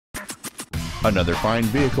Another fine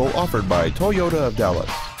vehicle offered by Toyota of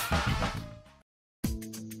Dallas.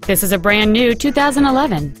 This is a brand new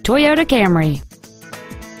 2011 Toyota Camry.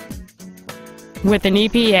 With an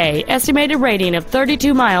EPA estimated rating of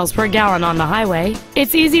 32 miles per gallon on the highway,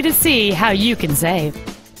 it's easy to see how you can save.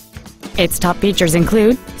 Its top features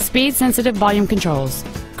include speed-sensitive volume controls,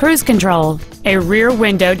 cruise control, a rear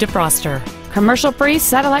window defroster, commercial-free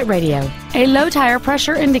satellite radio, a low tire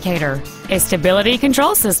pressure indicator, a stability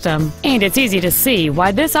control system, and it's easy to see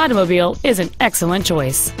why this automobile is an excellent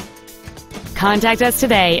choice. Contact us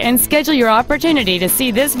today and schedule your opportunity to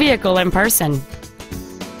see this vehicle in person.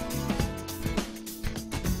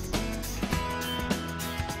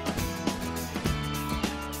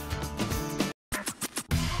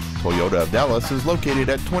 Toyota of Dallas is located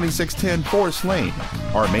at 2610 Forest Lane.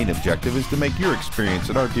 Our main objective is to make your experience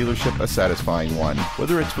at our dealership a satisfying one,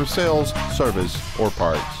 whether it's for sales, service, or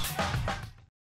parts.